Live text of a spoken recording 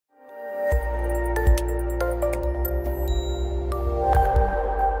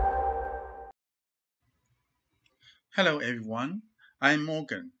Hello everyone, I'm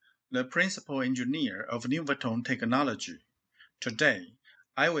Morgan, the Principal Engineer of Nuvoton Technology. Today,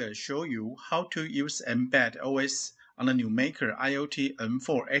 I will show you how to use Mbed OS on the NuMaker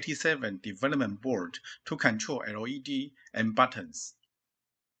IoT-M487 development board to control LED and buttons.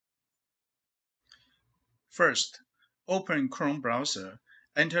 First, open Chrome browser,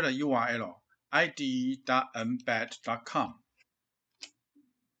 enter the URL ide.mbed.com.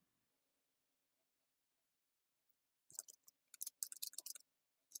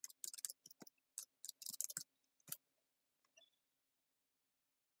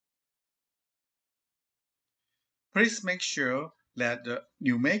 Please make sure that the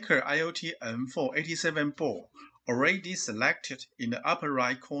NuMaker IoT M487 board already selected in the upper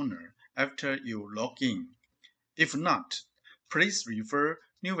right corner after you log in. If not, please refer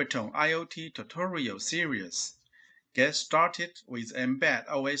Nuvoton IoT tutorial series. Get started with Mbed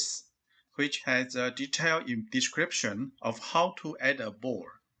OS, which has a detailed description of how to add a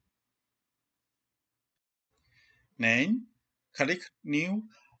board. Then, click New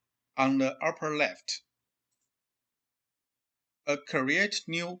on the upper left. A Create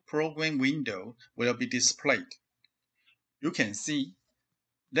New Program window will be displayed. You can see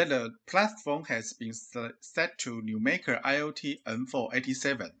that the platform has been set to NuMaker IoT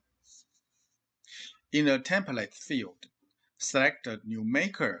M487. In the template field, select the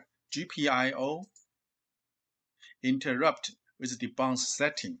NuMaker GPIO Interrupt with Debounce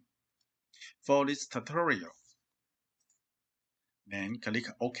Setting for this tutorial. Then click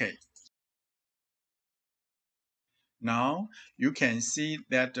OK. Now you can see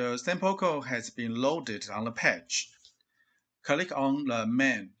that the sample code has been loaded on the page. Click on the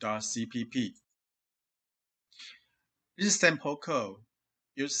main.cpp. This sample code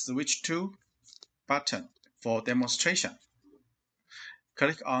uses Switch to button for demonstration.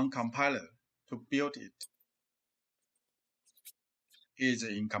 Click on Compiler to build it. It is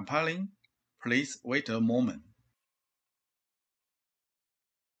in compiling. Please wait a moment.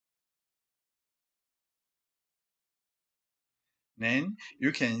 Then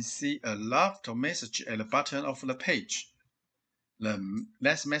you can see a left message at the bottom of the page. The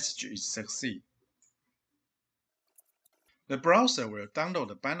last message is succeed. The browser will download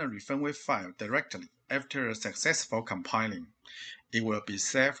the binary firmware file directly after a successful compiling. It will be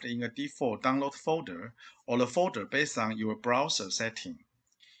saved in a default download folder or the folder based on your browser setting.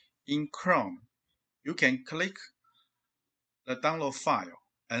 In Chrome, you can click the download file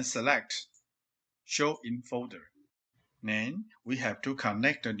and select Show in Folder. Then we have to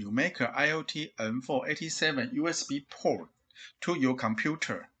connect the NuMaker IoT M487 USB port to your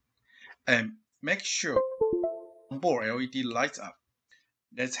computer and make sure onboard LED lights up.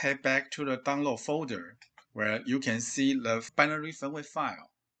 Let's head back to the download folder where you can see the binary firmware file.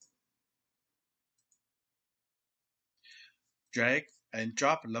 Drag and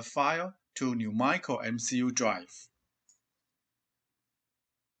drop the file to NuMaker MCU drive.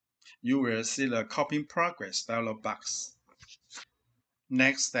 You will see the Copying Progress dialog box.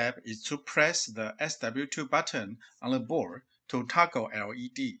 Next step is to press the SW2 button on the board to toggle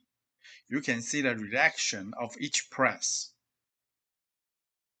LED. You can see the reaction of each press.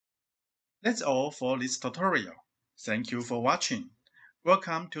 That's all for this tutorial. Thank you for watching.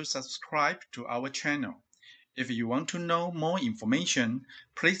 Welcome to subscribe to our channel. If you want to know more information,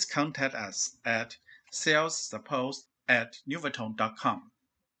 please contact us at salessupport@nuvoton.com.